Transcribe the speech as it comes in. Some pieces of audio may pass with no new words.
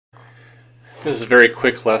This is a very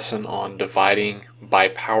quick lesson on dividing by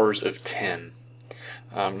powers of 10.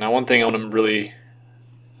 Now one thing I want to really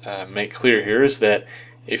make clear here is that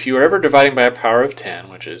if you are ever dividing by a power of 10,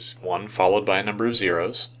 which is 1 followed by a number of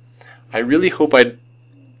zeros, I really hope I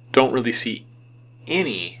don't really see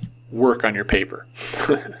any work on your paper.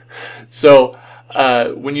 So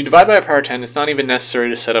when you divide by a power of 10, it's not even necessary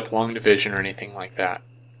to set up long division or anything like that.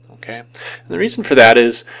 Okay? And the reason for that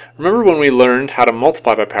is, remember when we learned how to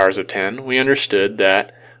multiply by powers of 10, we understood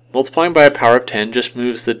that multiplying by a power of 10 just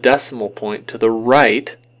moves the decimal point to the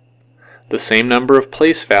right the same number of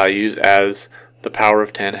place values as the power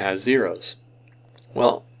of 10 has zeros.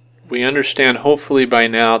 Well, we understand hopefully by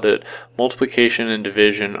now that multiplication and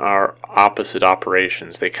division are opposite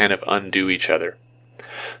operations. They kind of undo each other.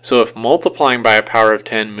 So if multiplying by a power of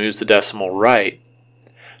 10 moves the decimal right,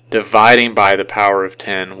 dividing by the power of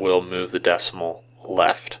 10 will move the decimal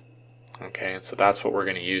left. Okay, and so that's what we're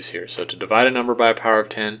going to use here. So to divide a number by a power of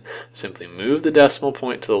 10, simply move the decimal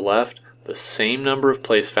point to the left, the same number of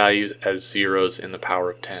place values as zeros in the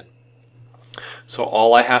power of 10. So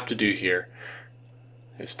all I have to do here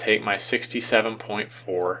is take my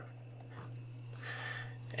 67.4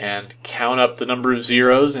 and count up the number of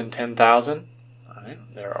zeros in 10,000. All right,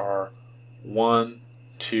 there are 1,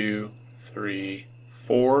 2, 3,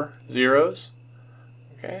 4 zeros.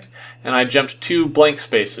 Okay, and I jumped 2 blank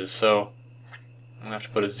spaces, so I'm going to have to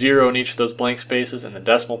put a 0 in each of those blank spaces, and the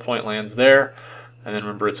decimal point lands there. And then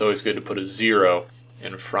remember, it's always good to put a 0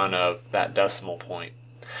 in front of that decimal point.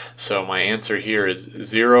 So my answer here is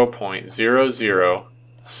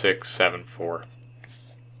 0.00674.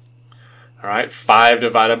 Alright, 5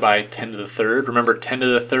 divided by 10 to the third. Remember, 10 to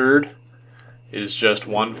the third is just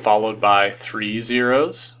 1 followed by 3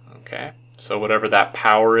 zeros. Okay, so whatever that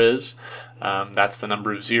power is, that's the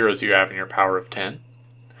number of zeros you have in your power of 10.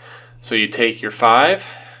 So you take your 5,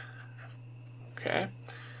 okay,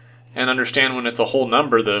 and understand when it's a whole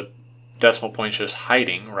number, the decimal point's just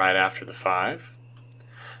hiding right after the 5.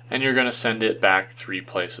 And you're going to send it back 3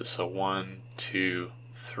 places. So 1, 2,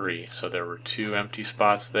 3. So there were 2 empty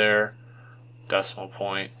spots there, decimal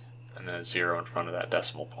point, and then a 0 in front of that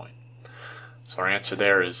decimal point. So our answer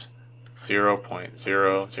there is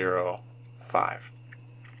 0.005.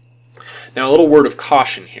 Now a little word of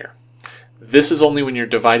caution here. This is only when you're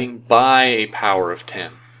dividing by a power of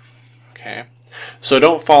 10. Okay? So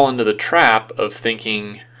don't fall into the trap of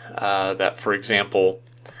thinking that, for example,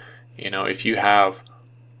 if you have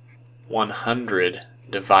 100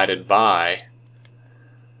 divided by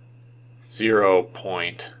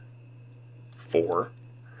 0.4,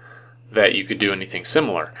 that you could do anything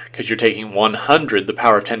similar, because you're taking 100, the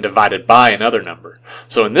power of 10, divided by another number.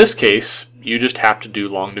 So in this case, you just have to do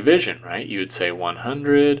long division, right? You would say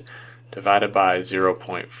 100 divided by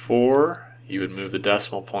 0.4. You would move the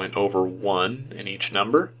decimal point over 1 in each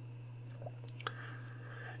number.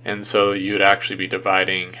 And so you would actually be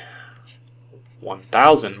dividing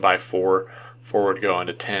 1,000 by 4. 4 would go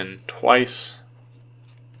into 10 twice.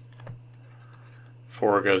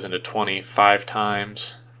 4 goes into 20 5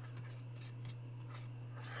 times.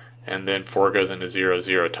 And then 4 goes into 0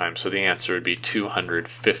 0 times. So the answer would be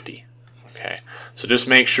 250. Okay, so just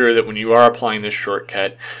make sure that when you are applying this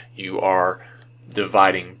shortcut, you are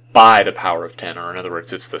dividing by the power of 10, or in other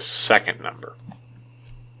words, it's the second number.